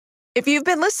If you've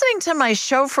been listening to my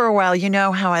show for a while, you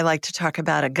know how I like to talk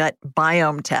about a gut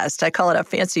biome test. I call it a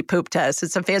fancy poop test.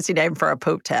 It's a fancy name for a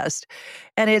poop test.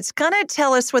 And it's going to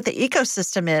tell us what the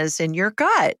ecosystem is in your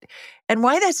gut. And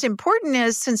why that's important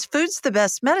is since food's the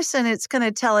best medicine, it's going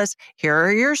to tell us here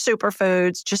are your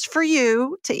superfoods just for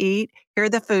you to eat. Here are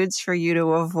the foods for you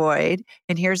to avoid.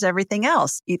 And here's everything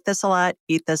else. Eat this a lot,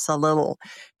 eat this a little.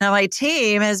 Now, my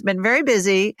team has been very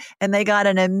busy and they got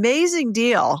an amazing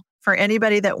deal for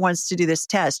anybody that wants to do this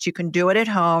test. You can do it at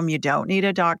home. You don't need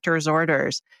a doctor's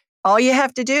orders. All you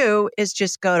have to do is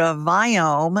just go to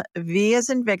Viome, V as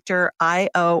in Victor,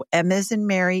 I-O-M as in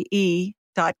Mary,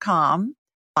 E.com,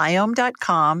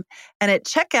 Viome.com. And at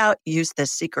checkout, use the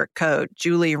secret code,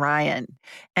 Julie Ryan,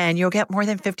 and you'll get more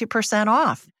than 50%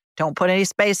 off. Don't put any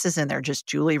spaces in there, just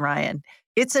Julie Ryan.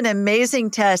 It's an amazing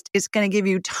test. It's going to give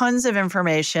you tons of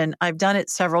information. I've done it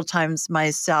several times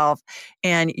myself,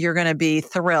 and you're going to be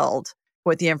thrilled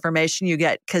with the information you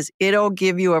get because it'll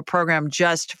give you a program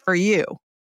just for you.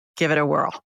 Give it a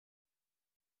whirl.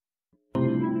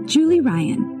 Julie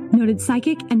Ryan, noted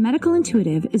psychic and medical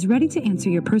intuitive, is ready to answer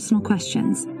your personal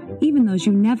questions, even those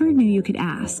you never knew you could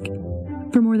ask.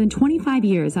 For more than 25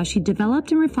 years, as she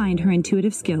developed and refined her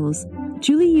intuitive skills,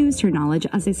 Julie used her knowledge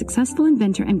as a successful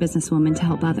inventor and businesswoman to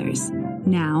help others.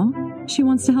 Now, she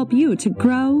wants to help you to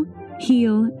grow,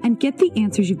 heal, and get the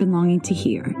answers you've been longing to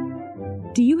hear.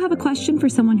 Do you have a question for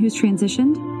someone who's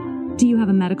transitioned? Do you have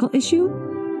a medical issue?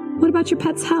 What about your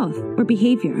pet's health or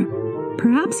behavior?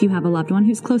 Perhaps you have a loved one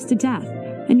who's close to death,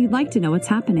 and you'd like to know what's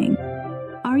happening.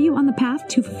 Are you on the path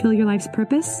to fulfill your life's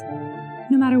purpose?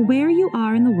 No matter where you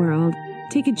are in the world,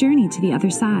 take a journey to the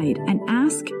other side and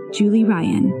ask Julie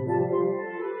Ryan.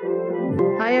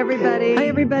 Hi, everybody. Hi,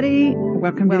 everybody.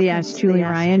 Welcome to the Ask Julie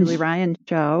Ryan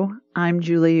Show. I'm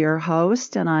Julie, your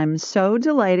host, and I'm so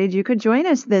delighted you could join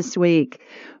us this week.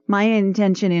 My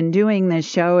intention in doing this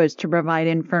show is to provide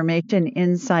information,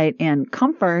 insight, and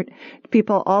comfort to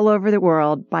people all over the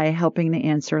world by helping to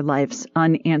answer life's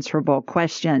unanswerable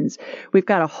questions. We've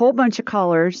got a whole bunch of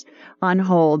callers on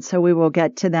hold, so we will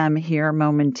get to them here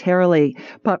momentarily.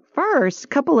 But first, a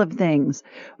couple of things.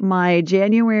 My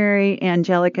January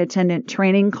Angelic Attendant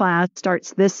Training class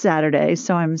starts this Saturday,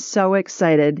 so I'm so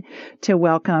excited to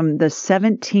welcome the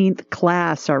 17th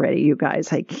class already, you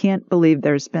guys. I can't believe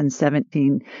there's been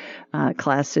 17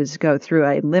 classes go through.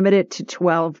 I limit it to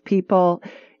 12 people.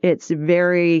 It's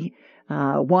very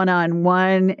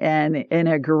one-on-one and in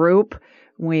a group.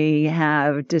 We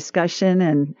have discussion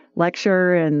and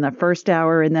lecture in the first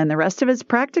hour, and then the rest of it's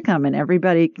practicum, and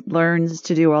everybody learns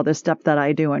to do all the stuff that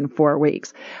I do in 4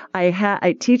 weeks.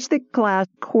 I teach the class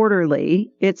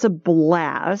quarterly. It's a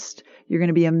blast. You're going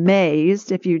to be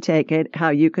amazed if you take it, how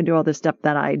you can do all the stuff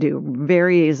that I do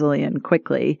very easily and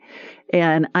quickly.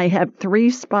 And I have 3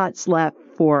 spots left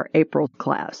for April's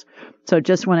class. So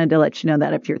just wanted to let you know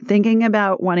that if you're thinking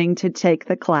about wanting to take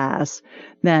the class,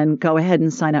 then go ahead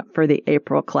and sign up for the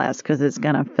April class because it's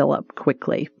going to fill up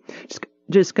quickly.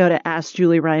 Just go to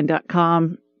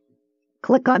AskJulieRyan.com,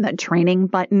 click on the training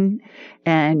button,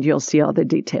 and you'll see all the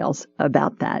details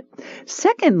about that.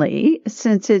 Secondly,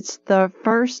 since it's the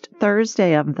first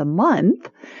Thursday of the month,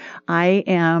 I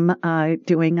am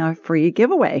doing a free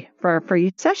giveaway for a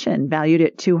free session valued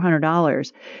at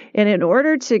 $200. And in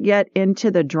order to get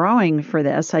into the drawing for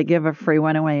this, I give a free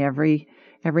one away every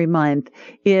month,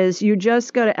 is you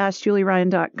just go to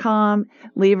AskJulieRyan.com,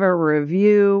 leave a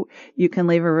review. You can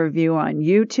leave a review on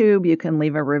YouTube. You can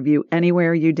leave a review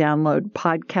anywhere you download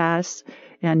podcasts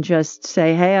and just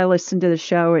say, hey, I listened to the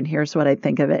show and here's what I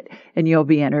think of it. And you'll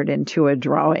be entered into a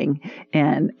drawing.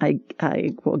 And I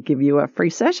will give you a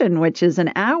free session, which is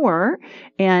an hour,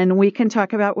 and we can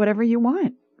talk about whatever you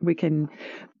want. We can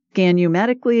scan you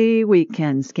medically. We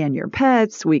can scan your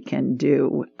pets. We can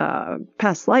do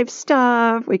past life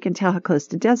stuff. We can tell how close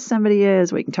to death somebody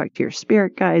is. We can talk to your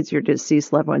spirit guides, your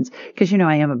deceased loved ones, because, you know,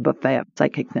 I am a buffet of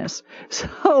psychicness.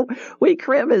 So we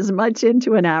cram as much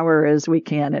into an hour as we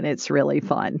can, and it's really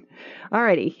fun. All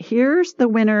righty, here's the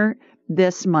winner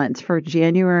this month for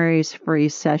January's free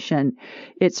session.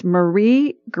 It's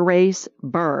Marie Grace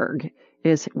Berg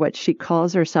is what she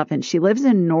calls herself, and she lives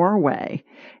in Norway.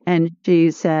 And she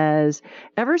says,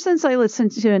 ever since I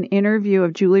listened to an interview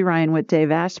of Julie Ryan with Dave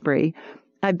Asprey,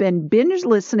 I've been binge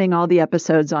listening all the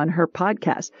episodes on her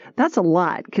podcast. That's a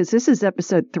lot, because this is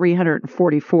episode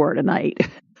 344 tonight.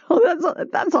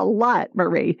 That's a lot,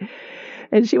 Marie.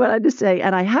 And she went on to say,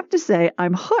 and I have to say,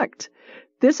 I'm hooked.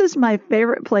 This is my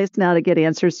favorite place now to get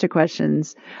answers to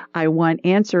questions. I want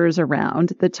answers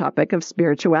around the topic of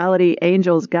spirituality,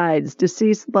 angels, guides,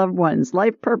 deceased loved ones,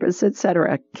 life purpose,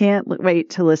 etc. Can't wait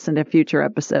to listen to future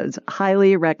episodes.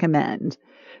 Highly recommend.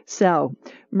 So,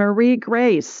 Marie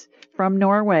Grace from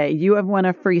Norway, you have won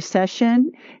a free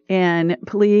session, and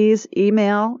please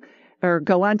email or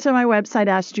go onto my website,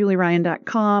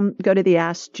 AskJulieRyan.com, go to the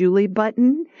Ask Julie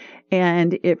button,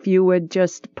 and if you would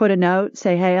just put a note,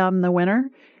 say, hey, I'm the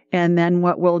winner, and then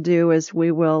what we'll do is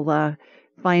we will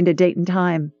find a date and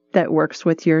time that works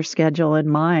with your schedule and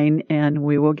mine, and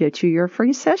we will get you your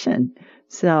free session.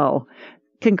 So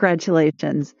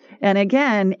congratulations. And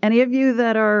again, any of you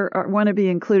that are want to be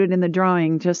included in the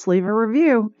drawing, just leave a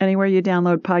review anywhere you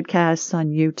download podcasts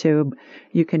on YouTube.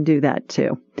 You can do that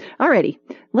too. Alrighty,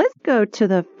 let's go to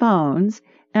the phones.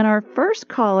 And our first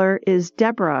caller is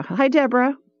Deborah. Hi,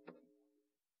 Deborah.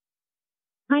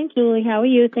 Hi, Julie. How are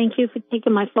you? Thank you for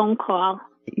taking my phone call.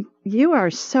 You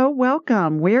are so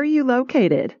welcome. Where are you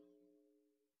located?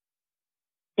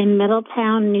 In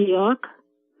Middletown, New York.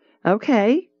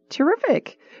 Okay,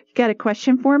 terrific. You got a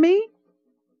question for me?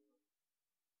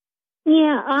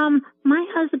 Yeah, my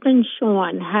husband,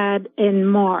 Sean, had in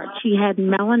March, he had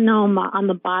melanoma on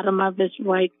the bottom of his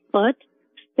right foot.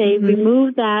 They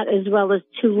removed that as well as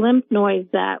 2 lymph nodes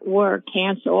that were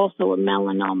cancer, also a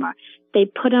melanoma. They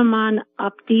put him on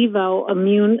Opdivo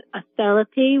immune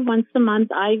therapy once a month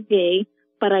IV,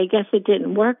 but I guess it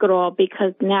didn't work at all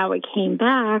because now it came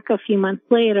back a few months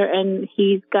later and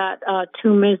he's got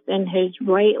tumors in his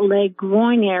right leg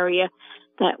groin area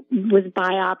that was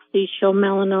biopsy show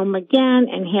melanoma again,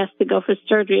 and he has to go for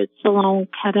surgery at Sloan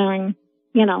Kettering,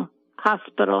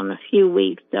 hospital in a few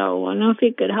weeks. So I don't know if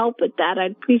you could help with that.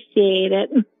 I'd appreciate it.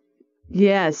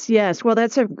 Yes. Well,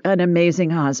 that's an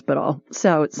amazing hospital.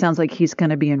 So it sounds like he's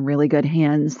going to be in really good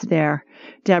hands there,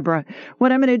 Deborah.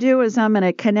 What I'm going to do is I'm going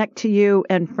to connect to you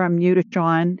and from you to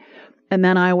Sean, and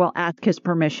then I will ask his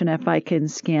permission if I can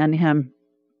scan him.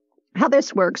 How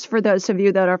this works for those of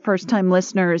you that are first-time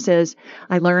listeners is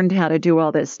I learned how to do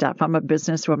all this stuff. I'm a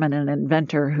businesswoman and an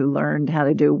inventor who learned how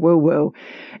to do woo-woo.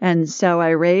 And so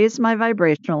I raised my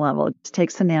vibrational level. It just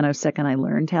takes a nanosecond. I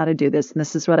learned how to do this, and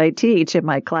this is what I teach in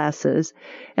my classes.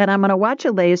 And I'm going to watch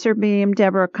a laser beam,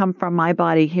 Deborah, come from my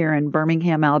body here in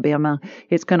Birmingham, Alabama.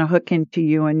 It's going to hook into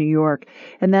you in New York.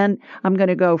 And then I'm going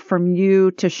to go from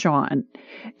you to Sean,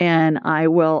 and I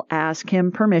will ask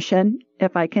him permission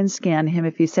if I can scan him.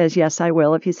 If he says yes, I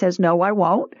will. If he says no, I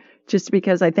won't, just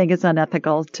because I think it's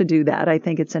unethical to do that. I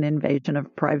think it's an invasion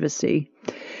of privacy.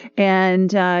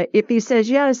 And if he says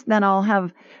yes, then I'll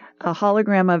have a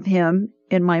hologram of him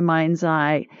in my mind's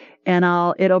eye, and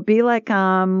it'll be like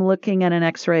I'm looking at an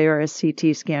X-ray or a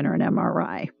CT scan or an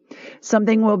MRI.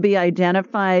 Something will be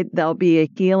identified. There'll be a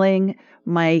healing.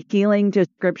 My healing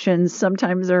descriptions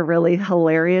sometimes are really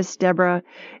hilarious, Deborah,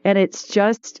 and it's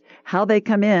just how they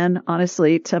come in,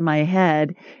 honestly, to my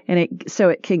head, and so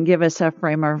it can give us a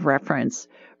frame of reference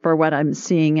for what I'm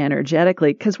seeing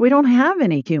energetically, because we don't have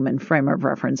any human frame of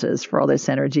references for all this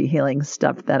energy healing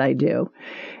stuff that I do,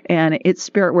 and it's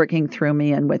spirit working through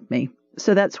me and with me.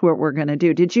 So that's what we're going to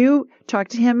do. Did you talk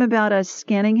to him about us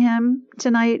scanning him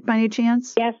tonight by any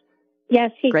chance? Yes,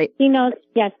 Great. He knows.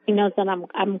 Yes, he knows that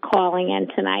I'm calling in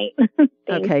tonight.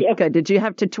 Okay, good. Did you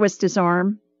have to twist his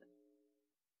arm?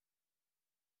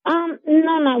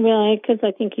 No, not really, because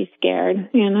I think he's scared,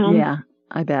 Yeah,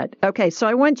 I bet. Okay, so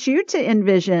I want you to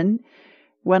envision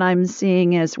what I'm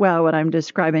seeing as well, what I'm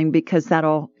describing, because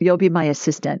you'll be my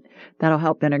assistant. That'll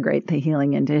help integrate the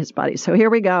healing into his body. So here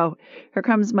we go. Here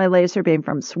comes my laser beam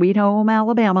from Sweet Home,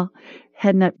 Alabama,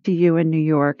 heading up to you in New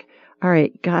York. All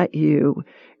right, got you.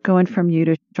 Going from you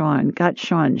to Sean. Got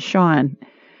Sean. Sean,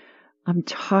 I'm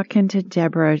talking to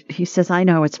Deborah. He says, I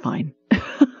know, it's fine.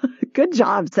 Good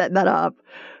job setting that up.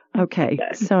 Okay,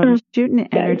 so I'm shooting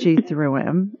energy through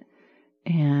him.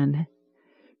 And,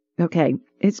 okay,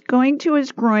 it's going to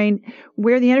his groin.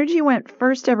 Where the energy went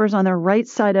first ever is on the right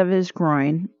side of his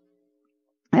groin.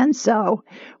 And so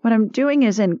what I'm doing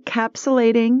is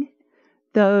encapsulating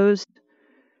those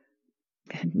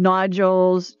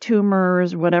nodules,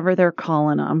 tumors, whatever they're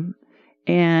calling them,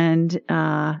 and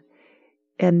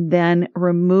then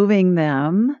removing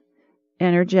them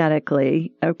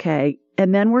energetically. Okay.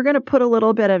 And then we're going to put a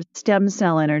little bit of stem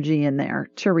cell energy in there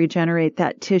to regenerate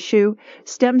that tissue.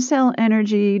 Stem cell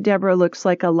energy, Deborah, looks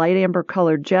like a light amber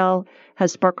colored gel,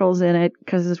 has sparkles in it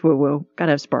because it's woo-woo,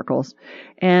 gotta have sparkles.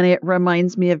 And it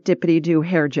reminds me of Dippity-Doo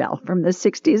hair gel from the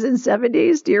 60s and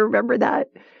 70s. Do you remember that?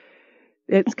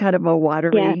 It's kind of a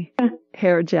watery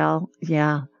hair gel.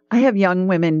 Yeah. I have young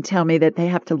women tell me that they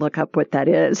have to look up what that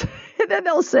is. And then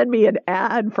they'll send me an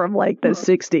ad from like the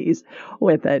 60s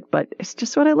with it. But it's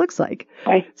just what it looks like.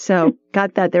 Right. So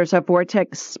got that. There's a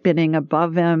vortex spinning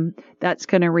above him. That's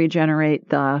going to regenerate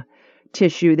the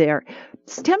tissue there.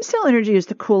 stem cell energy is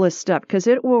the coolest stuff because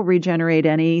it will regenerate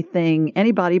anything,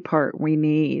 any body part we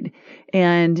need.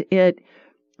 And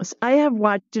I have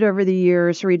watched it over the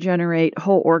years regenerate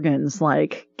whole organs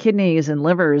like kidneys and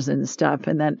livers and stuff.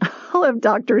 And then I'll have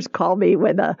doctors call me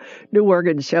when a new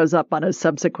organ shows up on a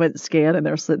subsequent scan, and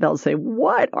they'll say,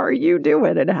 "What are you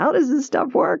doing? And how does this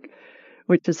stuff work?"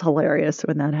 Which is hilarious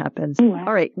when that happens. Wow.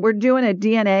 All right, we're doing a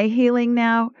DNA healing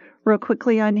now, real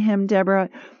quickly on him, Deborah.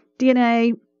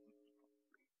 DNA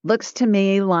looks to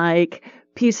me like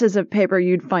pieces of paper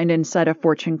you'd find inside a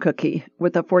fortune cookie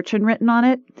with a fortune written on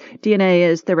it. DNA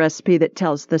is the recipe that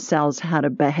tells the cells how to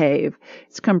behave.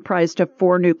 It's comprised of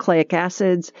 4 nucleic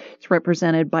acids. It's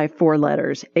represented by 4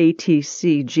 letters, A, T,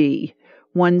 C, G.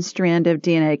 One strand of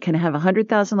DNA can have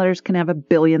 100,000 letters, can have 1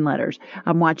 billion letters.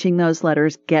 I'm watching those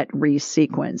letters get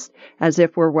resequenced as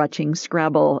if we're watching a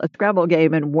Scrabble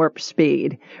game in warp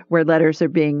speed where letters are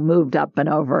being moved up and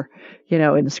over,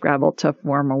 in Scrabble to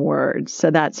form a word.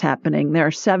 So that's happening. There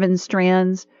are 7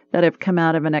 strands that have come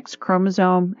out of an X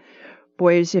chromosome.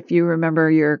 Boys, if you remember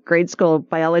your grade school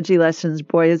biology lessons,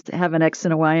 boys have an X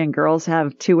and a Y and girls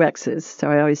have 2 X's. So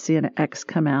I always see an X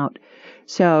come out.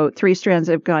 So 3 strands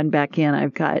have gone back in.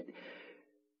 I've got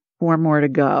 4 more to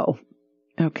go.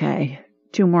 Okay.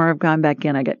 2 more have gone back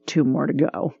in. I got 2 more to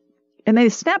go. And they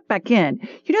snap back in.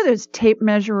 Those tape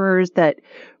measurers that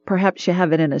perhaps you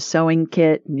have it in a sewing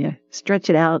kit and you stretch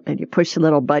it out and you push the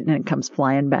little button and it comes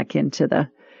flying back into the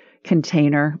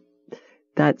container.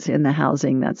 That's in the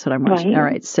housing. That's what I'm watching. Right. All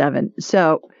right, 7.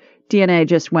 So DNA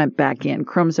just went back in.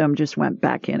 Chromosome just went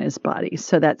back in his body.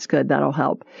 So that's good. That'll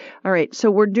help. All right. So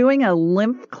we're doing a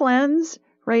lymph cleanse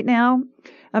right now.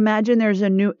 Imagine there's a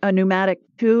pneumatic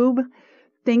tube.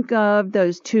 Think of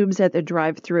those tubes at the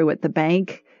drive-thru at the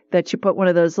bank that you put one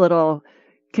of those little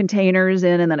containers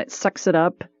in and then it sucks it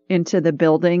up into the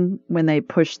building when they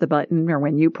push the button or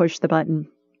when you push the button.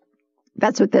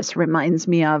 That's what this reminds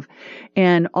me of.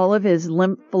 And all of his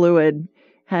lymph fluid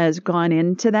has gone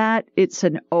into that. It's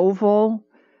an oval,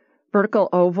 vertical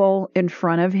oval in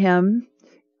front of him,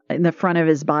 in the front of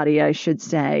his body, I should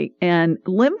say. And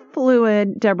lymph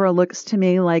fluid, Deborah, looks to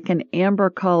me like an amber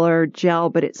color gel,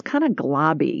 but it's kind of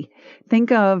globby.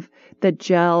 Think of the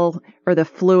gel or the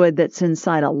fluid that's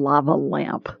inside a lava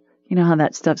lamp. You know how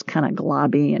that stuff's kind of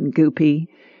globby and goopy.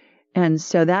 And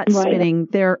so that's right. spinning.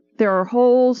 There are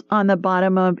holes on the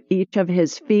bottom of each of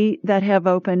his feet that have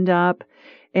opened up.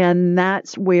 And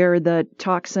that's where the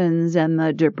toxins and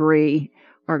the debris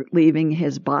are leaving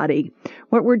his body.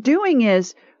 What we're doing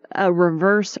is a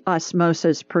reverse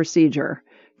osmosis procedure,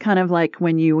 kind of like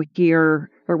when you hear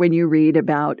or when you read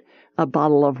about a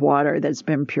bottle of water that's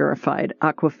been purified,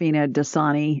 Aquafina,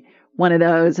 Dasani, one of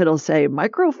those, it'll say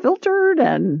microfiltered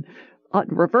and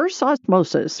reverse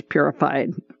osmosis purified.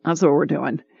 That's what we're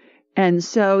doing. And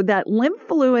so that lymph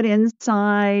fluid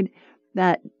inside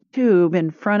that tube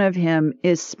in front of him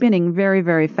is spinning very,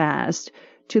 very fast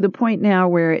to the point now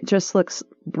where it just looks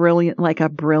brilliant, like a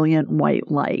brilliant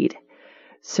white light.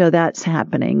 So that's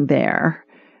happening there.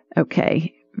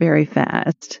 Okay. Very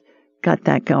fast. Got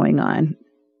that going on.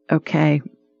 Okay.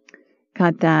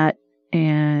 Got that.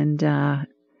 And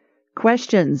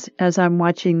questions as I'm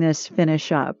watching this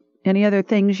finish up. Any other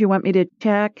things you want me to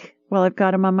check while I've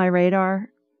got them on my radar?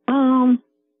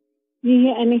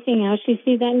 Anything else you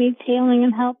see that needs healing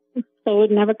and help so it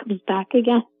never comes back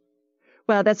again?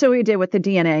 Well, that's what we did with the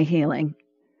DNA healing.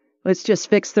 Let's just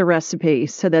fix the recipe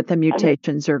so that the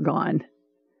mutations are gone.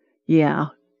 Yeah.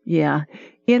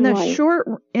 In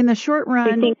the short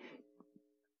run,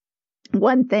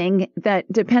 one thing that,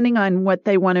 depending on what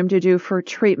they want him to do for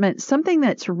treatment, something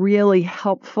that's really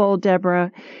helpful,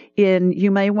 Deborah,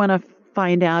 you may want to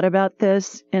find out about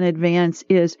this in advance,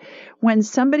 is when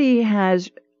somebody has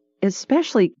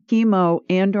especially chemo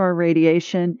and or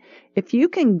radiation, if you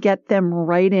can get them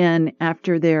right in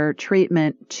after their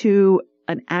treatment to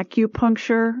an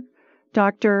acupuncture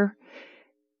doctor,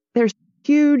 there's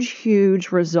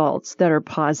huge results that are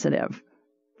positive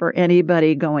for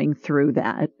anybody going through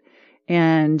that.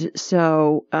 And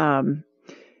so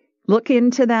look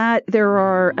into that.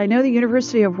 I know the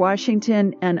University of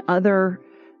Washington and other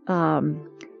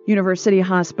university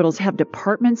hospitals have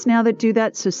departments now that do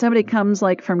that. So somebody comes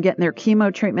like from getting their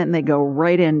chemo treatment and they go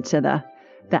right into the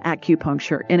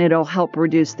acupuncture, and it'll help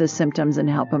reduce the symptoms and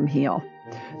help them heal.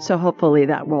 So hopefully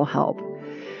that will help.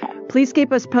 Please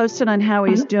keep us posted on how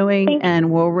he's doing,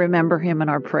 and we'll remember him in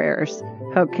our prayers.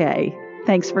 Okay.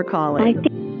 Thanks for calling.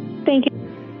 Thank you.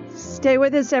 Stay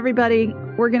with us, everybody.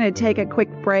 We're going to take a quick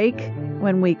break.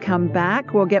 When we come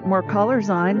back, we'll get more callers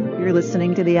on. You're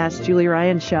listening to the Ask Julie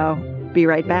Ryan Show. Be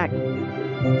right back.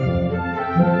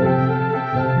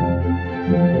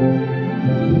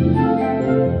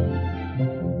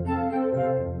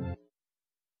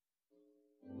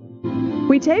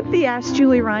 We tape the Ask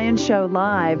Julie Ryan Show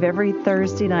live every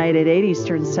Thursday night at 8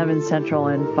 Eastern, 7 Central,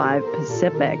 and 5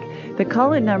 Pacific. The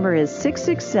call-in number is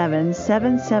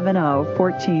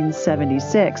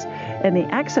 667-770-1476, and the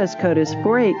access code is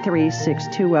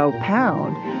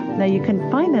 483620#. Now, you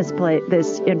can find this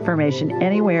information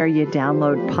anywhere you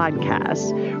download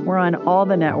podcasts. We're on all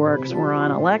the networks. We're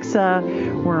on Alexa.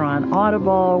 We're on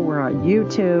Audible. We're on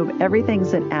YouTube.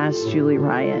 Everything's at Ask Julie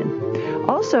Ryan.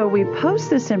 Also, we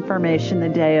post this information the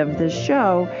day of the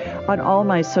show on all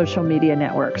my social media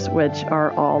networks, which are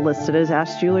all listed as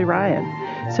Ask Julie Ryan.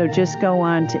 So just go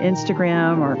on to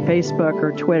Instagram or Facebook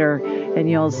or Twitter, and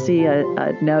you'll see a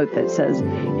note that says,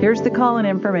 here's the call-in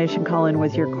information, call in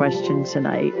with your question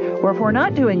tonight. Or if we're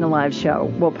not doing a live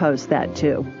show, we'll post that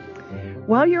too.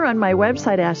 While you're on my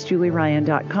website,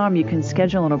 AskJulieRyan.com, you can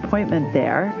schedule an appointment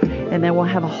there, and then we'll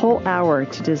have a whole hour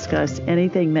to discuss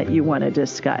anything that you want to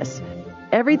discuss.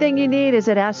 Everything you need is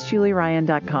at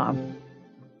AskJulieRyan.com.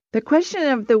 The question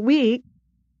of the week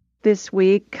this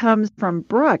week comes from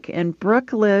Brooke, and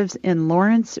Brooke lives in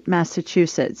Lawrence,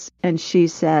 Massachusetts, and she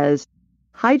says,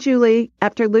 "Hi, Julie.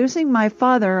 After losing my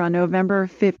father on November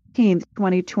 15th,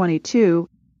 2022,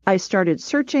 I started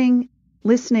searching,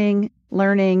 listening,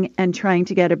 learning, and trying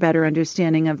to get a better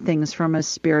understanding of things from a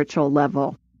spiritual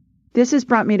level. This has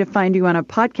brought me to find you on a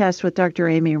podcast with Dr.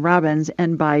 Amy Robbins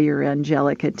and buy your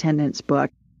Angelic Attendance book.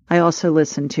 I also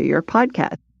listen to your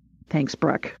podcast." Thanks,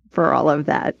 Brooke, for all of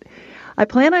that. "I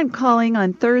plan on calling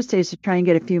on Thursdays to try and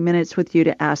get a few minutes with you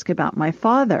to ask about my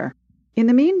father. In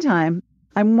the meantime,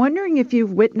 I'm wondering if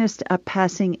you've witnessed a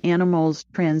passing animal's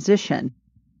transition.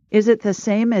 Is it the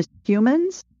same as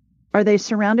humans? Are they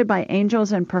surrounded by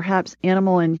angels and perhaps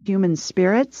animal and human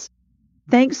spirits?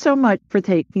 Thanks so much for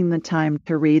taking the time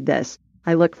to read this.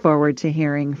 I look forward to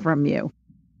hearing from you.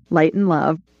 Light and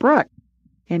love, Brooke."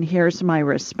 And here's my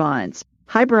response.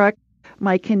 Hi, Brooke.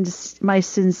 My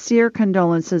sincere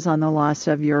condolences on the loss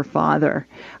of your father.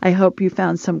 I hope you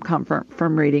found some comfort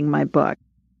from reading my book.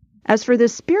 As for the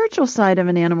spiritual side of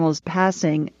an animal's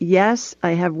passing, yes,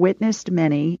 I have witnessed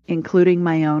many, including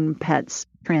my own pets'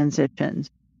 transitions.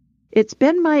 It's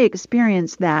been my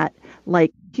experience that,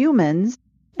 like humans,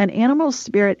 an animal's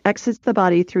spirit exits the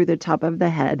body through the top of the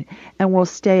head and will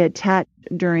stay attached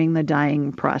during the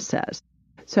dying process.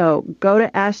 So go to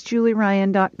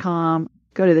AskJulieRyan.com,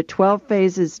 go to the 12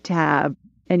 Phases tab,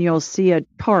 and you'll see a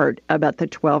chart about the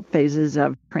 12 phases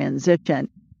of transition.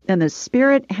 And the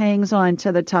spirit hangs on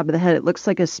to the top of the head. It looks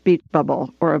like a speech bubble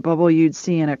or a bubble you'd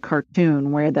see in a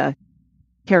cartoon where the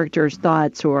character's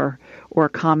thoughts or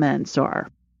comments are.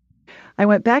 I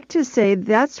went back to say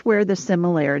that's where the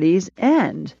similarities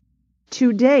end.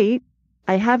 To date,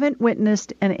 I haven't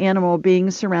witnessed an animal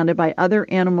being surrounded by other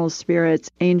animal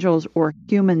spirits, angels, or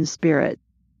human spirits.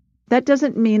 That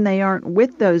doesn't mean they aren't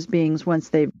with those beings once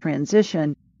they've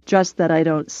transitioned, just that I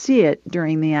don't see it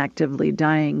during the actively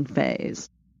dying phase.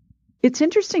 It's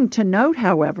interesting to note,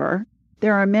 however,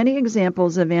 there are many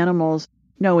examples of animals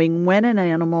knowing when an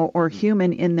animal or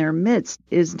human in their midst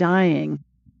is dying.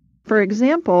 For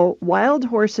example, wild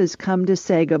horses come to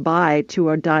say goodbye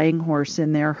to a dying horse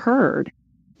in their herd.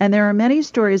 And there are many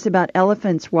stories about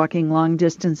elephants walking long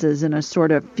distances in a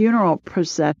sort of funeral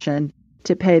procession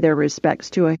to pay their respects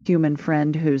to a human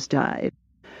friend who's died.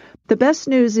 The best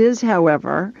news is,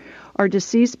 however, our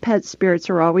deceased pet spirits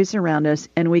are always around us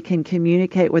and we can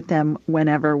communicate with them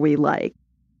whenever we like.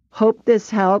 Hope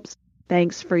this helps.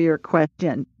 Thanks for your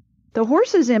question. The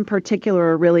horses in particular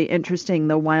are really interesting,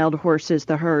 the wild horses,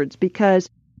 the herds, because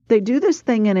they do this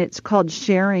thing and it's called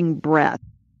sharing breath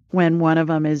when one of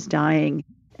them is dying.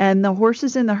 And the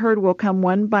horses in the herd will come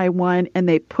one by one and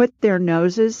they put their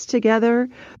noses together.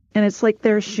 And it's like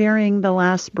they're sharing the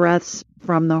last breaths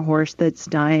from the horse that's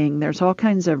dying. There's all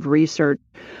kinds of research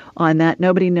on that.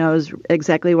 Nobody knows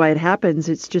exactly why it happens.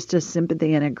 It's just a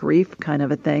sympathy and a grief kind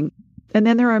of a thing. And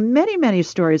then there are many, many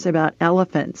stories about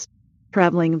elephants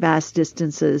traveling vast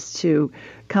distances to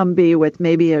come be with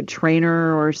maybe a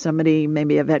trainer or somebody,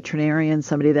 maybe a veterinarian,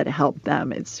 somebody that helped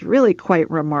them. It's really quite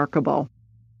remarkable.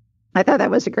 I thought that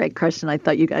was a great question. I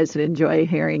thought you guys would enjoy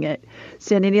hearing it.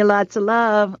 Sending you lots of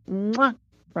love. Mwah.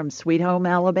 From Sweet Home,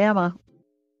 Alabama.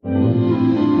 Welcome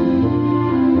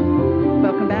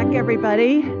back,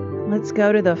 everybody. Let's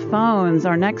go to the phones.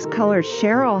 Our next caller is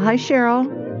Cheryl. Hi, Cheryl.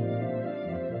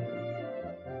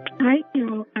 Hi,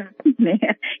 Julie.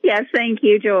 Yes, thank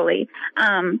you, Julie.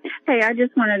 Hey, I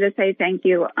just wanted to say thank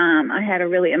you. I had a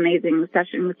really amazing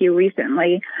session with you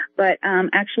recently, but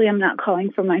actually I'm not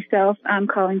calling for myself. I'm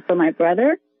calling for my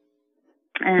brother.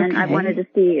 And I wanted to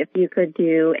see if you could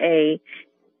do a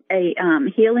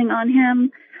healing on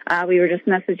him. we were just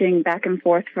messaging back and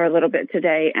forth for a little bit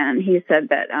today, and he said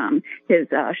that his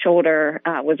shoulder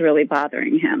was really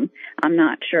bothering him. I'm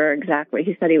not sure exactly.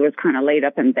 He said he was kind of laid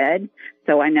up in bed,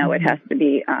 so I know it has to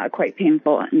be quite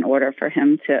painful in order for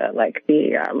him to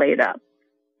be laid up.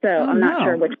 So I'm not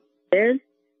sure which it is.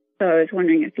 So I was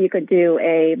wondering if you could do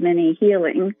a mini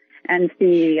healing and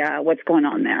see what's going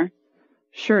on there.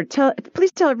 Sure.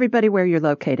 Please tell everybody where you're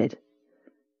located.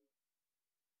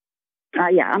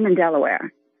 Yeah, I'm in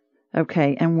Delaware.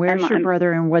 Okay. And where's your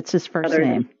brother and what's his first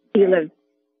name? He lives,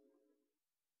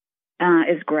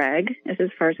 is Greg, is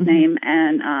his first name,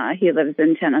 and he lives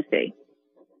in Tennessee.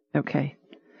 Okay.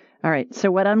 All right. So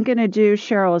what I'm going to do,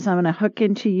 Cheryl, is I'm going to hook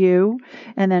into you,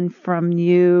 and then from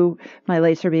you, my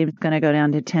laser beam is going to go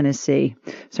down to Tennessee.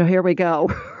 So here we go.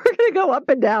 We're going to go up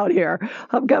and down here.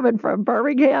 I'm coming from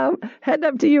Birmingham, heading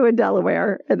up to you in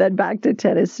Delaware, and then back to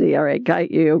Tennessee. All right.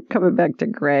 Got you. Coming back to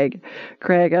Greg.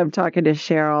 Greg, I'm talking to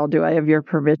Cheryl. Do I have your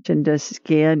permission to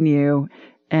scan you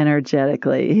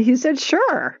energetically? He said,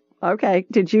 sure. Okay.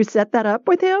 Did you set that up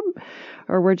with him?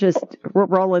 Or we're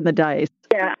rolling the dice?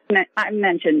 Yeah, I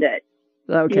mentioned it.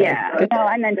 Okay. Yeah,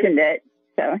 I mentioned it.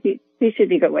 So he should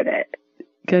be good with it.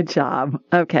 Good job.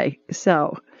 Okay.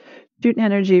 So shooting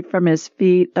energy from his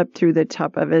feet up through the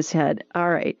top of his head. All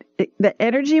right. The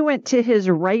energy went to his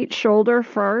right shoulder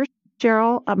first,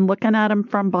 Cheryl. I'm looking at him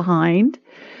from behind.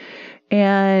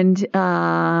 And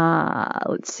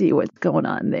let's see what's going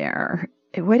on there.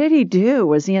 What did he do?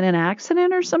 Was he in an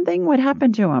accident or something? What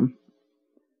happened to him?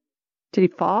 Did he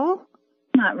fall?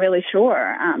 Not really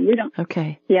sure. We don't.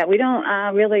 Okay. Yeah, we don't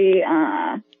really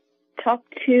talk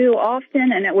too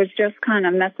often, and it was just kind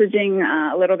of messaging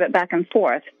a little bit back and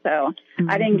forth. So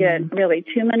I didn't get really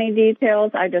too many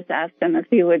details. I just asked him if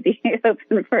he would be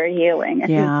open for a healing.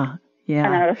 Yeah. You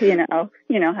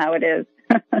know how it is.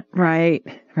 Right.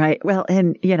 Well,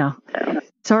 and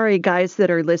sorry guys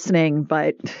that are listening,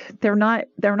 but they're not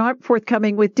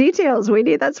forthcoming with details.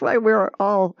 That's why we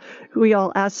all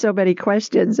ask so many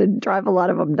questions and drive a lot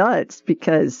of them nuts,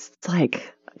 because it's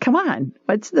like, come on,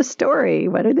 what's the story?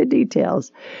 What are the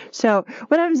details? So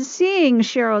what I'm seeing,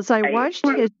 Cheryl, is I watched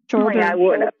his shoulder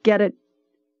get it.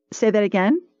 Say that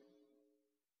again.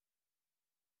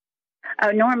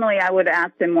 Normally I would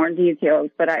ask him more details,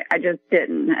 but I just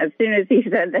didn't. As soon as he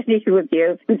said that he would be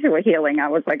open to a healing, I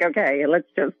was like, okay, let's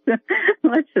just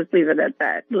leave it at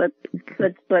that. Let's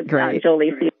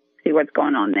Jolie see what's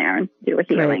going on there and do a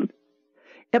healing. Great.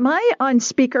 Am I on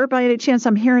speaker by any chance?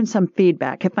 I'm hearing some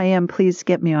feedback. If I am, please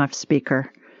get me off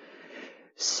speaker.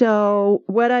 So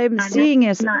what I'm seeing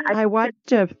is I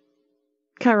watched a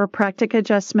chiropractic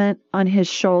adjustment on his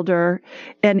shoulder,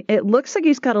 and it looks like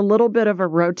he's got a little bit of a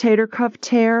rotator cuff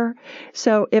tear.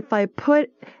 So if I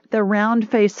put the round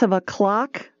face of a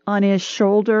clock on his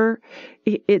shoulder,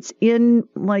 it's in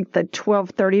like the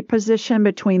 12:30 position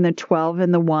between the 12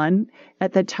 and the 1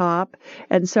 at the top.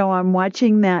 And so I'm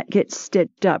watching that get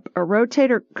stitched up. A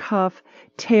rotator cuff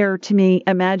tear, to me,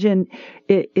 imagine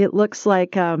it looks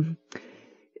like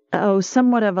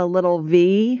somewhat of a little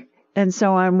V. And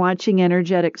so I'm watching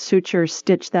energetic sutures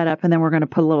stitch that up, and then we're going to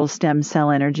put a little stem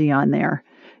cell energy on there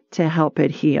to help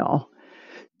it heal.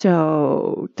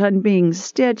 So done being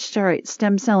stitched. All right,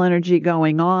 stem cell energy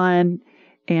going on,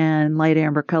 and light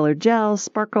amber colored gel,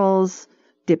 sparkles,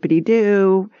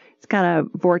 dippity-doo. It's got a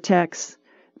vortex,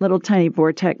 little tiny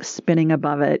vortex spinning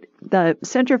above it. The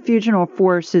centrifugal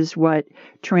force is what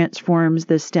transforms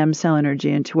the stem cell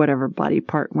energy into whatever body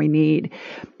part we need.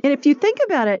 And if you think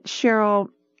about it, Cheryl,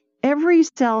 every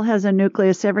cell has a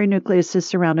nucleus. Every nucleus is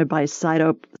surrounded by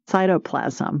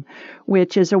cytoplasm,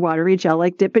 which is a watery gel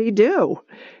like dippity-doo.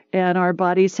 And our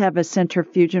bodies have a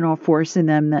centrifugal force in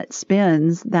them that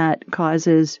spins that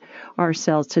causes our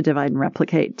cells to divide and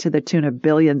replicate to the tune of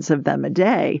billions of them a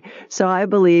day. So I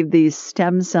believe these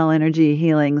stem cell energy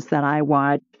healings that I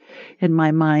watch in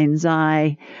my mind's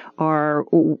eye are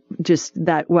just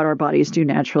that what our bodies do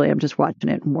naturally. I'm just watching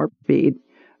it in warp speed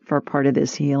for part of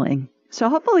this healing. So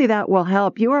hopefully that will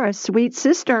help. You are a sweet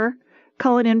sister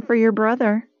calling in for your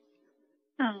brother.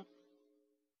 Oh.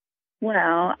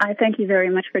 Well, I thank you very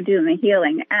much for doing the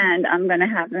healing, and I'm going to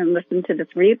have him listen to this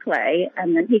replay,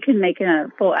 and then he can make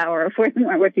a full hour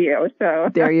appointment with you. So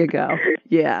there you go.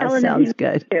 Yeah, sounds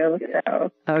good. Too,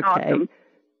 so okay. Awesome.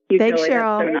 Thanks,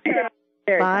 Cheryl. So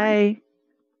nice. Bye.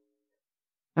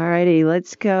 All righty,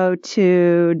 let's go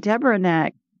to Deborah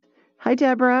next. Hi,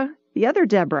 Deborah. The other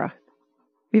Deborah.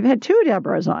 We've had two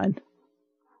Deborahs on.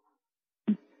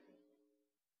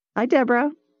 Hi, Deborah.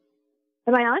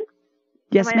 Am I on?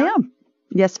 Yes, ma'am.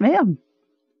 Yes, ma'am.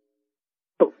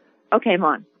 Oh, okay, I'm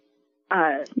on.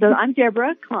 So I'm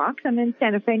Deborah Cox. I'm in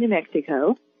Santa Fe, New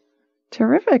Mexico.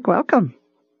 Terrific. Welcome.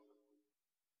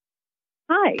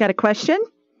 Hi. Got a question?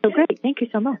 Oh, great. Thank you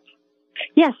so much.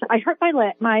 Yes, I hurt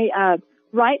my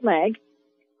right leg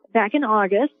back in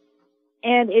August,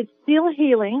 and it's still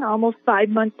healing almost 5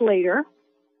 months later.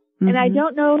 Mm-hmm. And I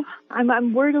don't know,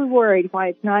 I'm really worried why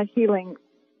it's not healing,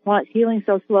 why it's healing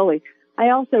so slowly.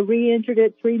 I also re-injured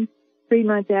it three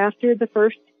months after the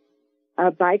first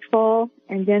bike fall,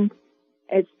 and then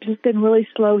it's just been really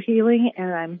slow healing,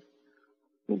 and I'm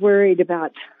worried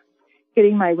about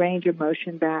getting my range of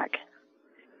motion back.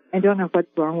 I don't know what's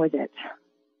wrong with it.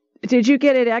 Did you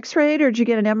get it x-rayed or did you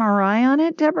get an MRI on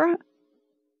it, Deborah?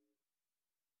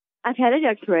 I've had it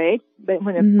x-rayed, but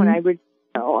when I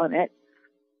fell on it,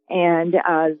 and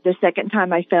the second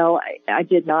time I fell, I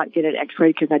did not get it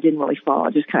x-rayed because I didn't really fall.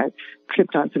 I just kind of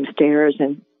tripped on some stairs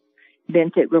and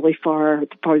bent it really farther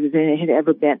than it had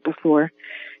ever bent before.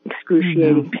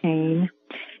 Excruciating pain.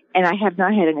 And I have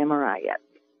not had an MRI yet.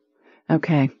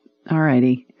 Okay. All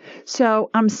righty. So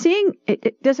I'm seeing,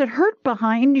 does it hurt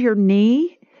behind your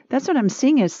knee? That's what I'm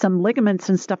seeing is some ligaments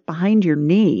and stuff behind your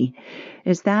knee.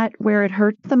 Is that where it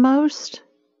hurts the most?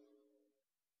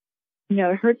 No,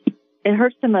 it hurts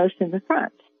the most in the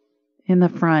front. In the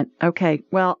front. Okay.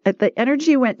 Well, the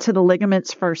energy went to the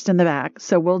ligaments first in the back,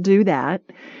 so we'll do that.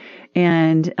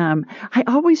 And I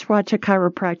always watch a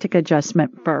chiropractic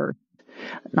adjustment first.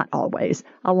 Not always.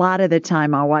 A lot of the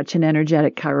time I'll watch an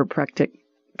energetic chiropractic,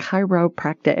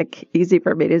 easy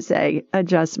for me to say,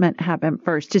 adjustment happen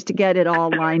first, just to get it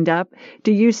all lined up.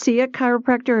 Do you see a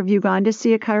chiropractor? Have you gone to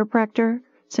see a chiropractor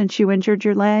since you injured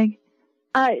your leg?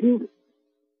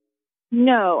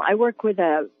 No, I work with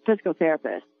a physical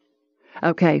therapist.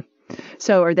 Okay.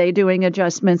 So are they doing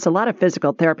adjustments? A lot of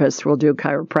physical therapists will do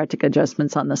chiropractic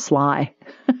adjustments on the sly.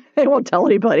 They won't tell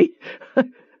anybody.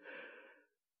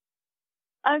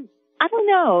 I don't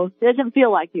know. It doesn't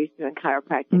feel like he's doing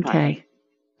chiropractic. Okay.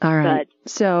 All right.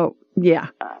 So, yeah.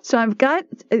 So I've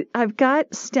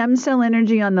got stem cell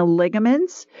energy on the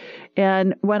ligaments.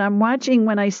 And what I'm watching,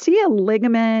 when I see a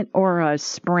ligament or a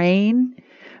sprain,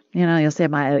 you'll say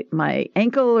my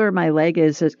ankle or my leg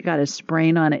has got a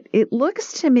sprain on it. It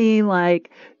looks to me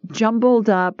like jumbled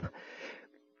up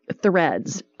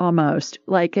threads almost.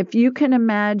 Like if you can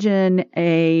imagine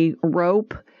a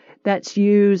rope that's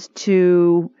used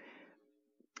to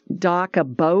dock a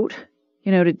boat,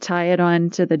 to tie it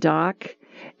onto the dock.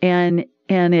 And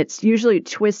it's usually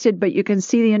twisted, but you can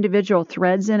see the individual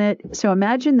threads in it. So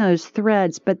imagine those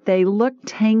threads, but they look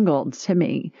tangled to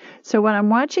me. So what I'm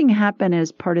watching happen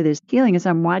as part of this healing is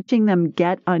I'm watching them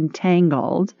get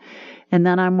untangled, and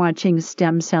then I'm watching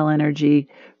stem cell energy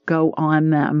go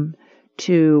on them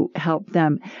to help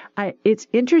them. It's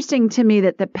interesting to me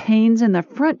that the pain's in the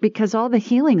front because all the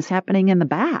healing's happening in the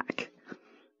back.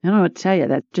 I don't know what to tell you.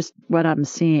 That's just what I'm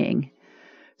seeing.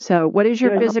 So what is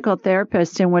your physical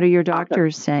therapist and what are your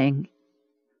doctors saying?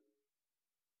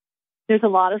 There's a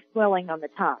lot of swelling on the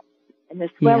top, and the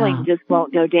swelling just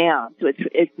won't go down. So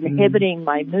it's inhibiting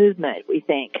my movement, we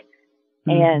think.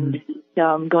 And so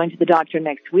I'm going to the doctor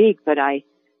next week, but I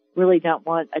really don't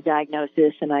want a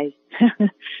diagnosis, and I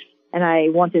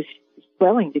want this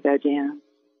swelling to go down.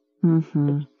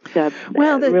 So,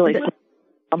 really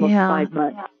almost 5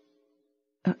 months.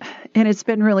 And it's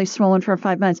been really swollen for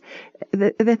 5 months.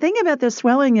 The thing about the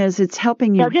swelling is it's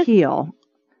helping you heal.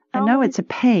 I know it's a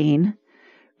pain,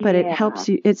 but it helps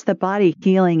you. It's the body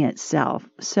healing itself.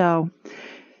 So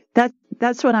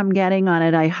that's what I'm getting on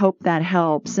it. I hope that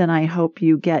helps, and I hope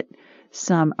you get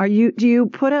some. Do you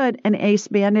put an ACE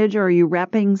bandage, or are you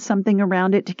wrapping something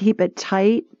around it to keep it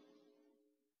tight?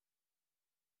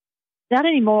 Not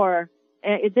anymore.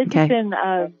 This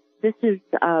has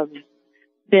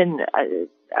been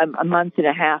a month and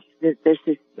a half. This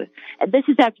is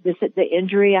after the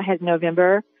injury I had in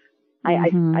November.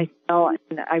 I fell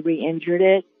and I re-injured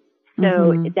it.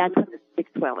 So that's when the big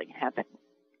swelling happened.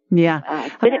 Yeah.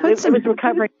 But it was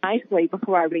recovering nicely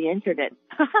before I re-injured it.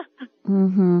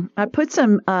 I put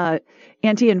some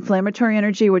anti-inflammatory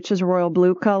energy, which is royal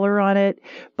blue color, on it.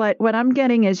 But what I'm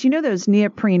getting is, those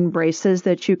neoprene braces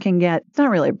that you can get. It's not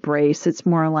really a brace. It's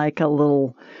more like a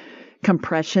little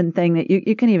compression thing that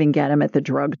you can even get them at the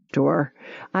drugstore.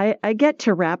 I get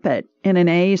to wrap it in an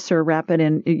ACE or wrap it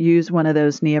in, use one of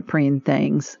those neoprene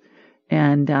things.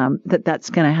 And that's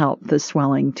going to help the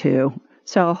swelling too.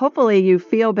 So hopefully you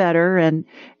feel better,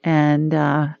 and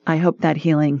I hope that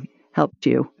healing helped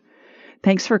you.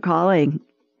 Thanks for calling.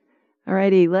 All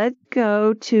righty, let's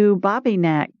go to Bobby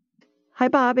next. Hi,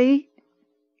 Bobby.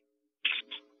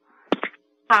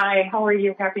 Hi, how are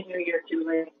you? Happy New Year,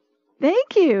 Julie.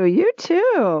 Thank you. You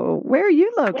too. Where are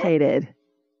you located?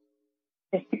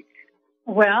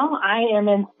 Well, I am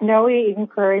in snowy Eden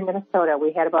Prairie, Minnesota.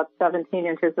 We had about 17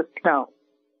 inches of snow.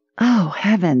 Oh,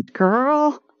 heavens,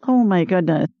 girl. Oh, my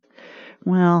goodness.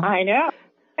 Well. I know.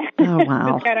 Oh,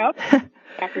 wow. Just got out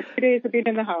after 2 days of being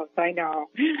in the house. I know.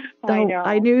 I know.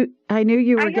 I knew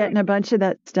you were getting a bunch of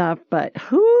that stuff, but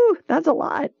whew, that's a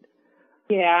lot.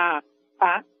 Yeah.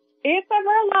 It's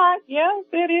a lot. Yes,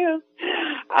 it is.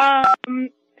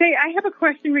 Say, I have a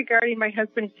question regarding my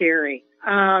husband, Jerry.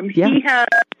 He has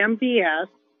MDS,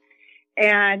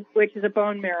 which is a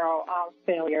bone marrow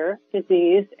failure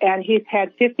disease, and he's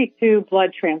had 52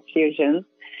 blood transfusions.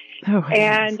 Oh,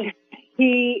 and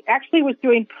he actually was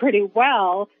doing pretty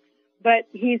well, but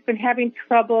he's been having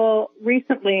trouble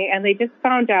recently, and they just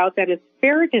found out that his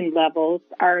ferritin levels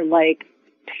are like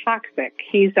toxic.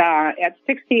 He's at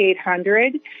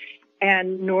 6,800,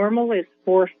 and normal is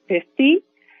 450.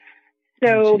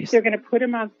 So they're going to put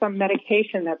him on some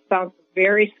medication that sounds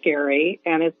very scary.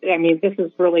 And this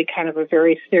is really kind of a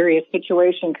very serious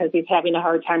situation because he's having a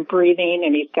hard time breathing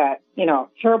and he's got,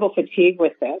 terrible fatigue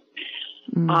with this.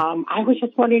 I was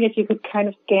just wondering if you could kind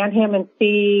of scan him and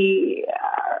see,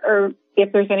 or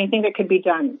if there's anything that could be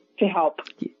done to help.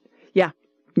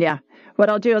 Yeah. What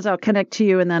I'll do is I'll connect to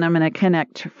you and then I'm going to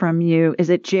connect from you. Is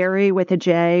it Jerry with a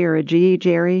J or a G,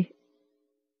 Jerry?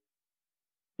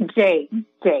 J.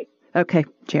 Okay,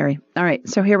 Jerry. All right,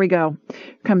 so here we go.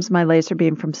 Here comes my laser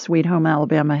beam from Sweet Home,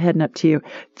 Alabama, heading up to you.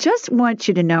 Just want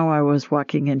you to know I was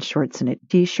walking in shorts and a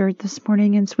T-shirt this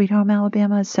morning in Sweet Home,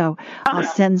 Alabama, so I'll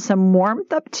send some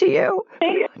warmth up to you.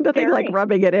 Nothing like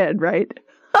rubbing it in, right?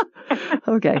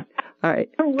 Okay, all right,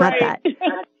 got that.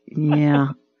 Yeah.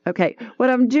 Okay,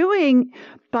 what I'm doing,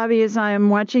 Bobby, is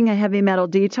I'm watching a heavy metal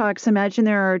detox. Imagine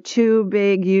there are two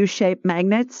big U-shaped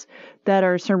magnets that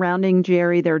are surrounding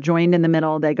Jerry. They're joined in the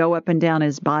middle. They go up and down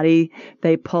his body.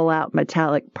 They pull out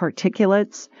metallic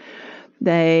particulates.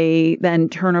 They then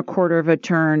turn a quarter of a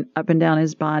turn up and down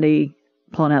his body,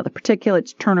 pulling out the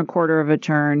particulates, turn a quarter of a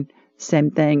turn, same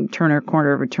thing, turn a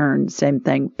quarter of a turn, same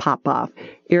thing, pop off,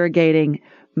 irrigating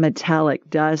metallic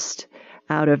dust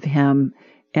out of him.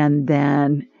 And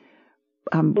then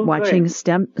watching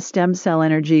stem cell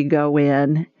energy go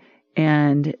in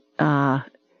and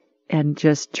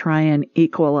just try and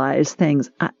equalize things.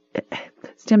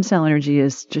 Stem cell energy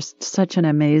is just such an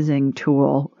amazing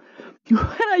tool. And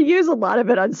I use a lot of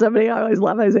it on somebody. I always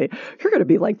laugh. I say, you're going to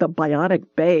be like the bionic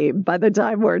babe by the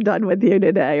time we're done with you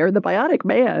today, or the bionic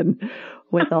man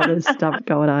with all this stuff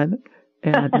going on.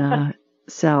 And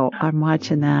so I'm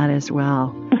watching that as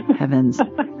well. Heavens.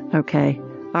 Okay.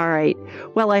 All right.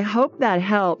 Well, I hope that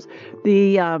helps.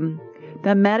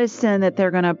 The medicine that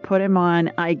they're going to put him on,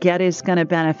 I get, is going to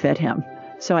benefit him.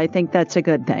 So I think that's a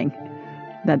good thing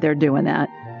that they're doing that.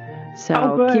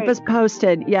 So keep us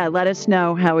posted. Yeah, let us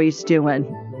know how he's doing.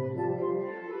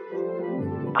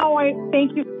 Oh, I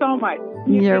thank you so much.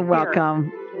 You're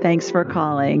welcome. Thanks for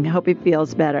calling. Hope he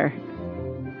feels better.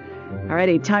 All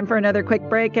righty. Time for another quick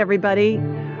break, everybody.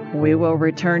 We will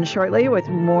return shortly with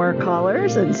more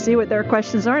callers and see what their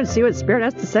questions are and see what Spirit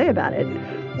has to say about it.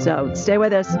 So stay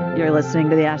with us. You're listening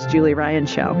to the Ask Julie Ryan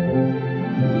Show.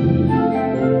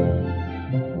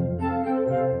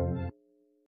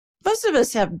 Most of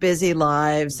us have busy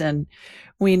lives, and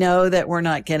we know that we're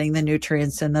not getting the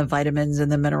nutrients and the vitamins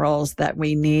and the minerals that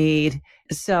we need.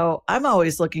 So I'm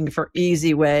always looking for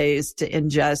easy ways to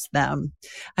ingest them.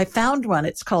 I found one.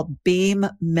 It's called Beam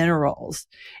Minerals.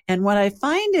 And what I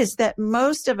find is that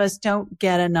most of us don't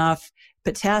get enough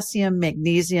potassium,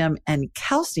 magnesium, and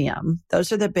calcium.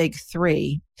 Those are the big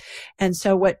three. And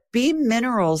so what Beam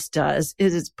Minerals does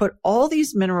is it's put all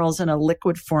these minerals in a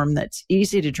liquid form that's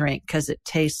easy to drink because it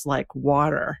tastes like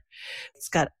water. It's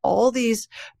got all these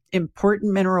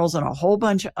important minerals and a whole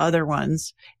bunch of other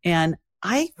ones. And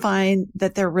I find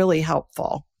that they're really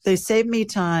helpful. They save me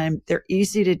time. They're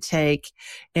easy to take.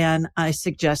 And I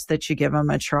suggest that you give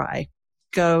them a try.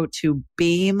 Go to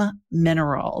Beam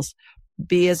Minerals,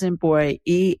 B as in boy,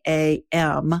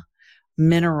 EAM,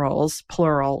 minerals,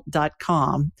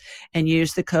 plural.com, and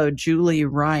use the code Julie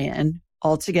Ryan,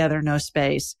 all together, no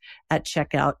space, at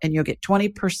checkout, and you'll get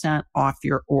 20% off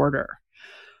your order.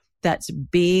 That's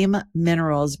Beam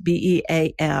Minerals,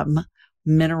 BEAM,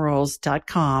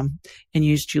 minerals.com, and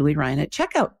use Julie Ryan at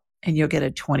checkout, and you'll get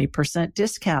a 20%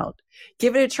 discount.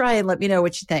 Give it a try and let me know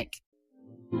what you think.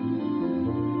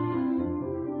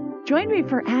 Join me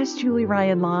for Ask Julie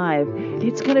Ryan Live.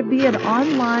 It's going to be an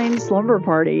online slumber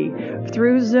party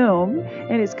through Zoom,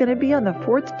 and it's going to be on the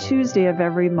fourth Tuesday of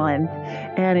every month.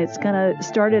 And it's going to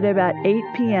start at about 8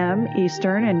 p.m.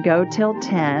 Eastern and go till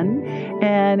 10.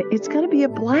 And it's going to be a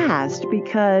blast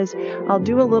because I'll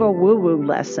do a little woo-woo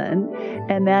lesson.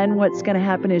 And then what's going to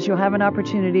happen is you'll have an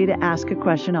opportunity to ask a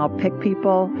question. I'll pick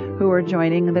people who are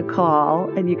joining the call,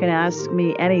 and you can ask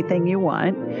me anything you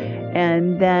want.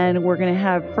 And then we're going to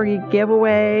have free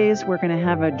giveaways. We're going to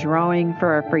have a drawing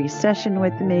for a free session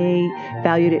with me,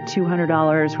 valued at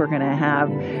 $200. We're going to have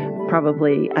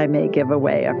I may give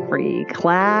away a free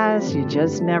class. You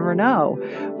just never know.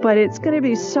 But it's going to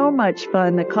be so much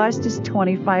fun. The cost is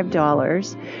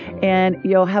 $25, and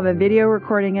you'll have a video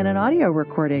recording and an audio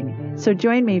recording. So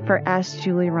join me for Ask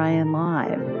Julie Ryan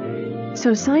Live.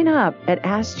 So sign up at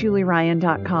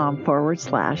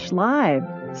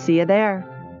AskJulieRyan.com/live. See you there.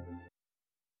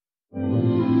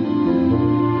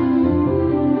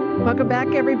 Welcome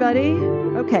back, everybody.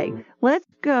 Okay, let's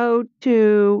go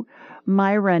to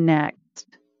Myra next.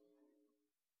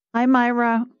 Hi,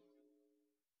 Myra.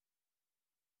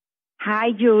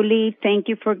 Hi, Julie. Thank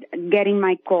you for getting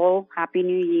my call. Happy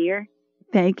New Year.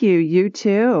 Thank you. You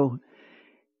too.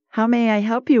 How may I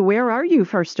help you? Where are you,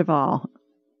 first of all?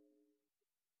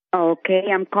 Okay,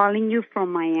 I'm calling you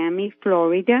from Miami,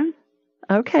 Florida.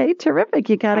 Okay, terrific.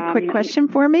 You got a quick question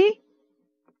for me?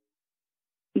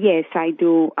 Yes, I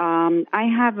do. I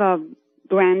have a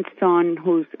grandson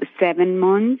who's 7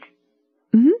 months,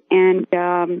 and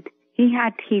he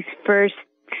had his first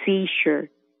seizure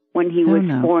when he was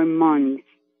 4 months.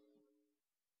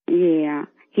 Yeah,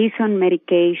 he's on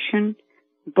medication,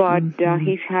 but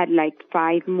he's had like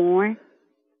 5 more.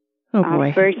 Oh,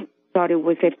 boy. First thought it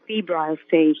was a febrile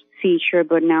seizure,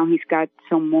 but now he's got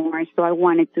some more. So I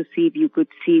wanted to see if you could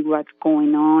see what's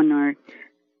going on, or,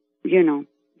 you know,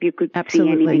 if you could see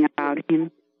anything about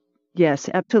him. Yes,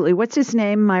 absolutely. What's his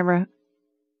name, Myra?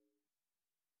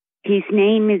 His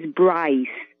name is Bryce.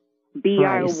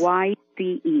 Bryce.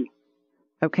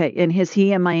 Okay. And is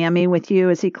he in Miami with you?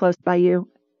 Is he close by you?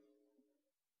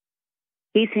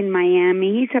 He's in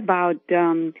Miami. He's about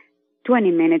 20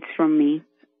 minutes from me.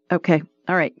 Okay.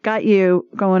 All right. Got you.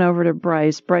 Going over to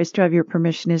Bryce. Bryce, do I have your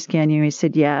permission to scan you? He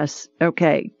said yes.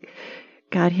 Okay.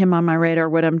 Got him on my radar.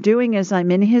 What I'm doing is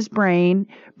I'm in his brain.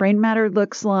 Brain matter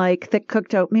looks like thick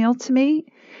cooked oatmeal to me.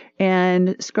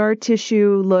 And scar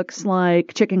tissue looks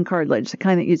like chicken cartilage, the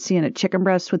kind that you'd see in a chicken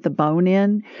breast with the bone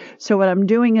in. So what I'm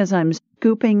doing is I'm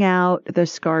scooping out the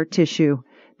scar tissue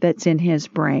that's in his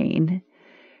brain.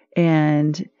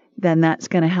 And then that's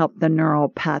going to help the neural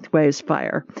pathways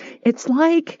fire. It's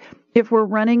like if we're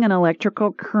running an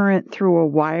electrical current through a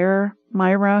wire,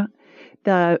 Myra,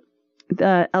 the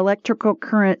electrical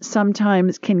current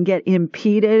sometimes can get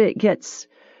impeded. It gets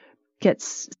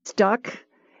stuck,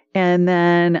 and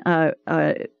then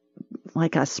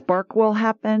like a spark will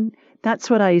happen. That's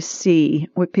what I see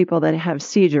with people that have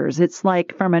seizures. It's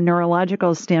like from a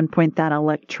neurological standpoint, that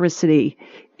electricity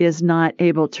is not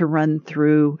able to run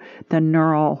through the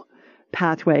neural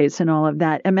pathways and all of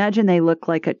that. Imagine they look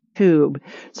like a tube.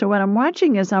 So what I'm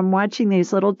watching is I'm watching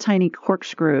these little tiny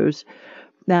corkscrews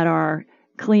that are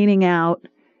cleaning out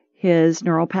his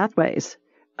neural pathways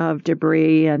of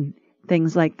debris and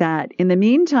things like that. In the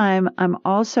meantime, I'm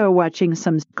also watching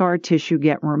some scar tissue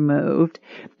get removed,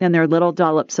 and there are little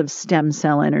dollops of stem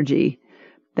cell energy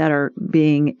that are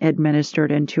being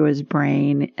administered into his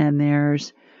brain. And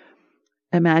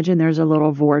imagine there's a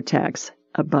little vortex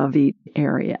above each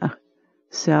area.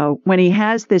 So when he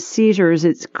has the seizures,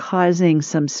 it's causing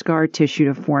some scar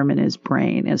tissue to form in his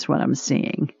brain is what I'm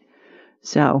seeing.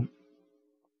 So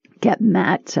getting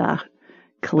that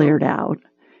cleared out,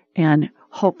 and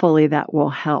hopefully that will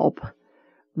help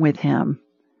with him.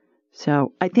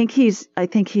 So I think he's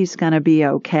going to be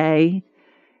okay.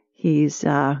 He's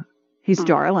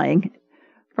darling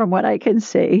from what I can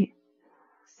see.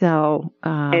 So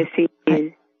yes, he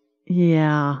is.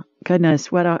 Yeah,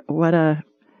 goodness, what a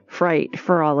fright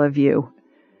for all of you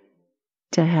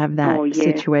to have that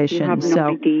situation. You have no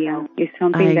idea. It's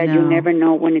something that you never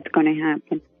know when it's going to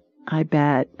happen. I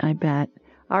bet.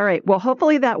 All right. Well,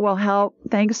 hopefully that will help.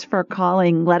 Thanks for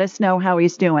calling. Let us know how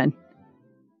he's doing.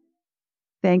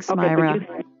 Thanks, okay, Myra.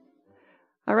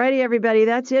 All righty, everybody.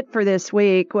 That's it for this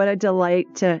week. What a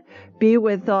delight to be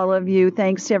with all of you.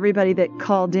 Thanks to everybody that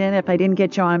called in. If I didn't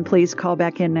get you on, please call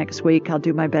back in next week. I'll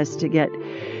do my best to get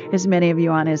as many of you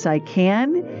on as I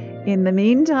can. In the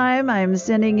meantime, I'm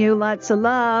sending you lots of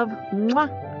love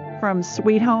from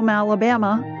Sweet Home,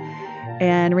 Alabama.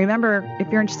 And remember,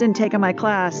 if you're interested in taking my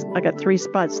class, I got 3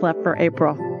 spots left for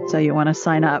April. So you want to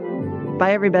sign up.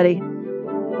 Bye, everybody.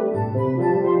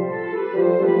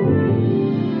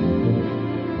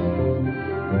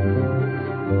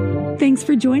 Thanks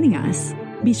for joining us.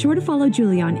 Be sure to follow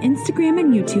Julie on Instagram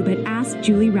and YouTube at Ask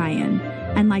Julie Ryan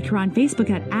and like her on Facebook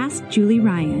at Ask Julie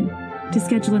Ryan. To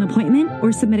schedule an appointment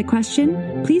or submit a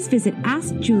question, please visit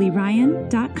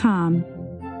AskJulieRyan.com.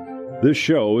 This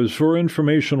show is for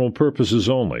informational purposes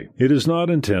only. It is not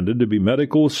intended to be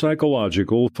medical,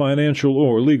 psychological, financial,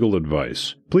 or legal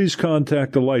advice. Please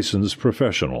contact a licensed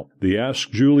professional. The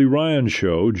Ask Julie Ryan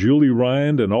Show, Julie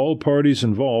Ryan and all parties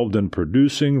involved in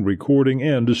producing, recording,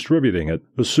 and distributing it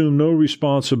assume no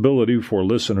responsibility for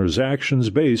listeners' actions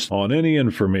based on any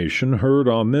information heard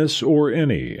on this or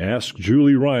any Ask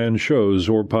Julie Ryan shows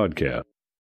or podcasts.